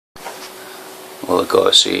Well, I've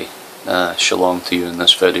got to say shalom to you in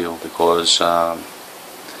this video, because I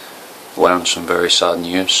learned some very sad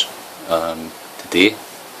news today,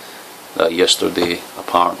 that yesterday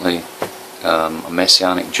apparently a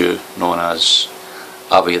Messianic Jew known as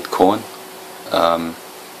Aviad Cohen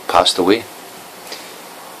passed away,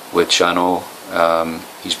 which I know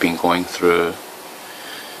he's been going through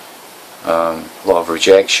a lot of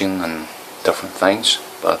rejection and different things,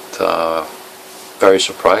 but very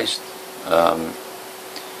surprised.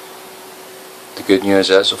 The good news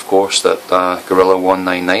is, of course, that Gorilla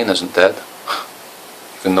 199 isn't dead,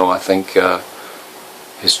 even though I think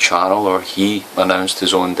his channel, or he, announced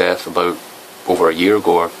his own death about over a year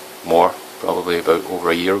ago, or more, probably about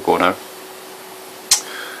over a year ago now.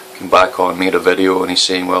 Came back on, made a video, and he's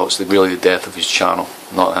saying, well, it's really the death of his channel,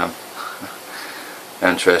 not him.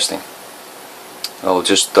 Interesting. I'll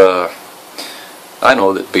just I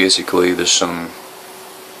know that basically there's some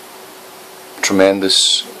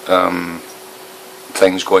tremendous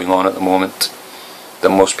things going on at the moment that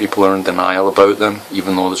most people are in denial about them,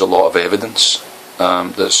 even though there's a lot of evidence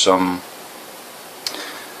that some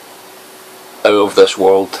out of this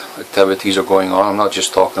world activities are going on. I'm not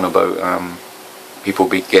just talking about people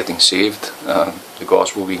getting saved, the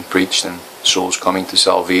gospel being preached and souls coming to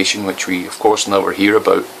salvation, which we of course never hear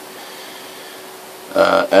about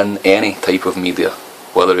in any type of media,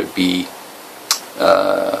 whether it be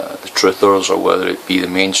the truthers or whether it be the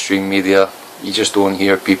mainstream media. You just don't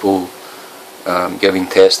hear people giving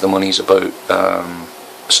testimonies about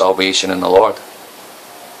salvation in the Lord.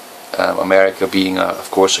 America being,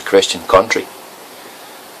 of course, a Christian country.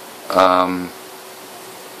 And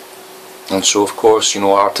so, of course, you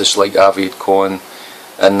know, artists like Aviad Cohen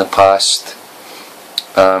in the past,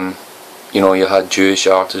 you know, you had Jewish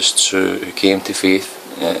artists who came to faith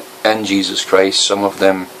in Jesus Christ. Some of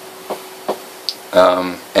them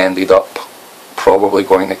ended up probably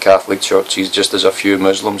going to Catholic churches, just as a few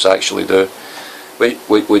Muslims actually do,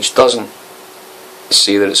 which doesn't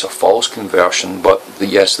say that it's a false conversion, but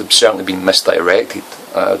yes, they've certainly been misdirected.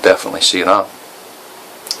 I'll definitely say that.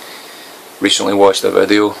 Recently watched a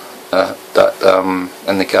video that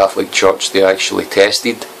in the Catholic Church they actually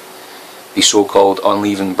tested the so-called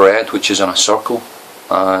unleavened bread, which is in a circle,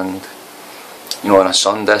 and you know, in a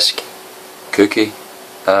sundisk cookie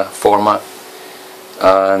format,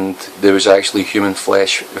 and there was actually human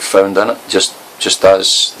flesh found in it, just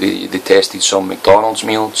as they tested some McDonald's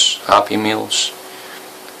meals, Happy Meals,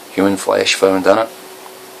 human flesh found in it.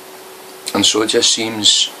 And so it just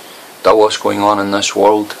seems that what's going on in this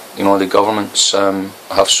world, you know, the governments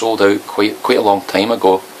have sold out quite a long time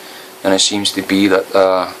ago, and it seems to be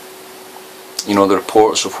that you know, the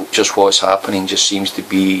reports of just what's happening just seems to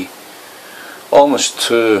be almost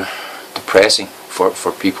too depressing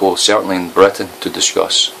for people, certainly in Britain, to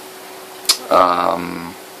discuss,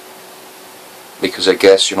 because I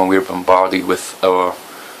guess, you know, we're bombarded with our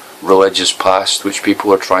religious past, which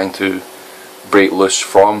people are trying to break loose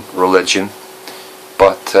from religion,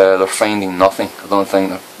 but they're finding nothing. I don't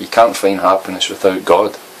think you can't find happiness without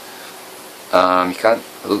God. I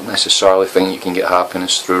don't necessarily think you can get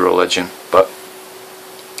happiness through religion, but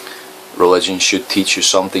religion should teach you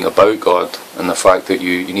something about God, and the fact that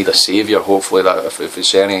you need a saviour. Hopefully, that if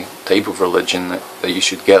it's any type of religion, that you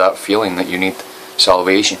should get that feeling that you need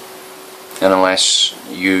salvation, and unless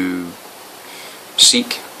you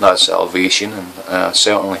seek that salvation and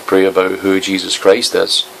certainly pray about who Jesus Christ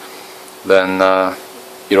is, then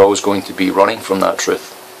you're always going to be running from that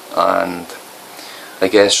truth. And I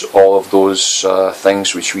guess all of those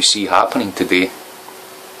things which we see happening today,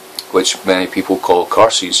 which many people call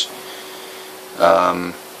curses,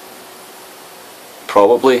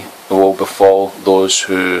 probably will befall those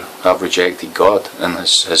who have rejected God and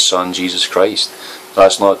His Son Jesus Christ.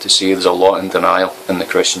 That's not to say there's a lot in denial in the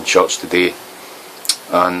Christian church today,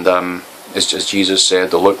 and as Jesus said,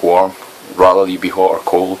 the lukewarm, rather you be hot or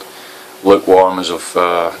cold. Lukewarm is of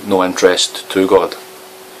no interest to God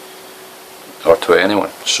or to anyone.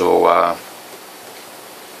 So I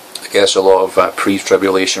guess a lot of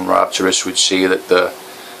pre-tribulation rapturists would say that the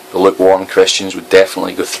lukewarm Christians would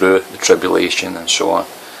definitely go through the tribulation and so on,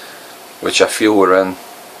 which I feel we're in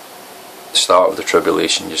the start of the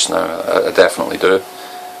tribulation just now. I definitely do.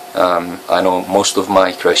 I know most of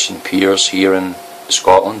my Christian peers here in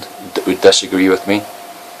Scotland would disagree with me.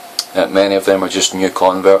 Many of them are just new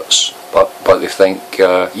converts, but they think,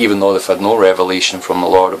 even though they've had no revelation from the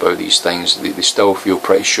Lord about these things, they still feel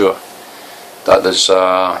pretty sure that there's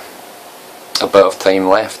a bit of time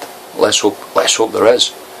left. Let's hope there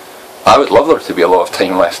is. I would love there to be a lot of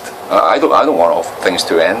time left. I don't want all things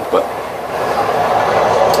to end, but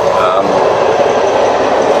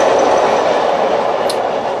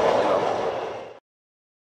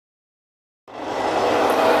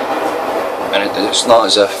it's not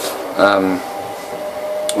as if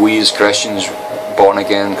we as Christians, born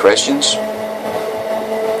again Christians,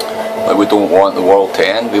 like we don't want the world to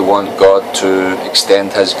end. We want God to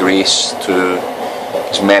extend His grace to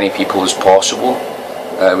as many people as possible.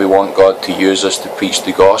 We want God to use us to preach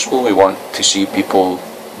the gospel. We want to see people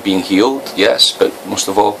being healed, yes, but most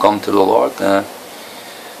of all come to the Lord. And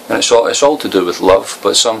it's all to do with love,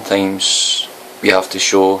 but sometimes we have to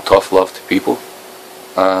show tough love to people.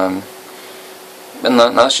 And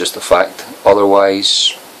that's just a fact.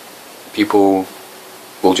 Otherwise, people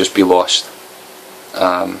will just be lost.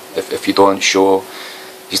 If you don't show,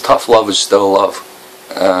 because tough love is still love.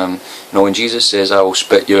 When Jesus says, "I will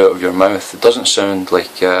spit you out of your mouth," it doesn't sound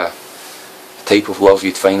like a type of love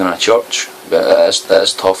you'd find in a church. But it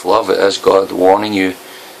is tough love. It is God warning you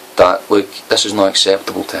that, look, this is not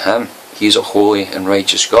acceptable to Him. He's a holy and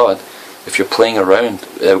righteous God. If you're playing around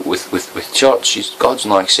with church, God's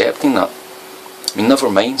not accepting that. I mean, never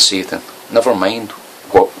mind Satan. Never mind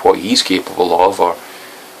what he's capable of, or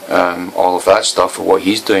all of that stuff, or what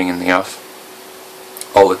he's doing in the earth.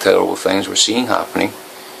 All the terrible things we're seeing happening.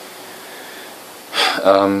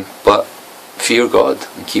 But fear God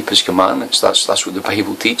and keep His commandments. That's what the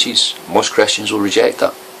Bible teaches. Most Christians will reject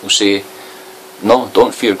that. They'll say, no,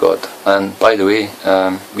 don't fear God. And by the way,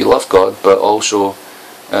 we love God, but also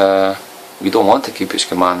we don't want to keep His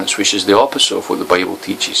commandments, which is the opposite of what the Bible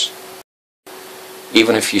teaches.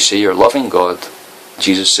 Even if you say you're loving God,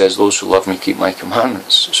 Jesus says, those who love me keep my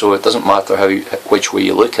commandments. So it doesn't matter which way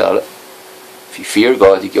you look at it. If you fear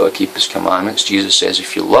God, you've got to keep His commandments. Jesus says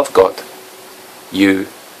if you love God, you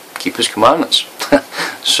keep His commandments.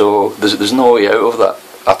 So there's no way out of that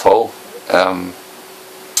at all.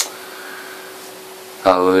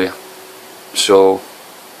 Hallelujah. So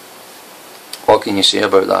what can you say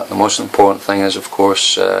about that? The most important thing is, of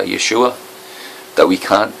course, Yeshua. That we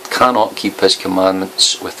cannot keep His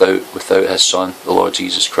commandments without His Son, the Lord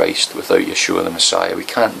Jesus Christ, without Yeshua the Messiah. We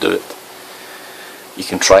can't do it. You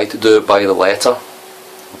can try to do it by the letter,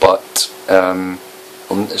 but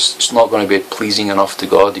it's not going to be pleasing enough to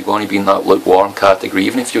God. You're going to be in that lukewarm category.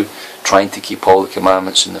 Even if you're trying to keep all the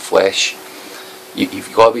commandments in the flesh,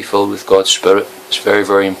 you've got to be filled with God's Spirit. It's very,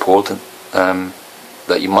 very important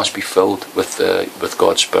that you must be filled with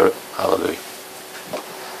God's Spirit. Hallelujah.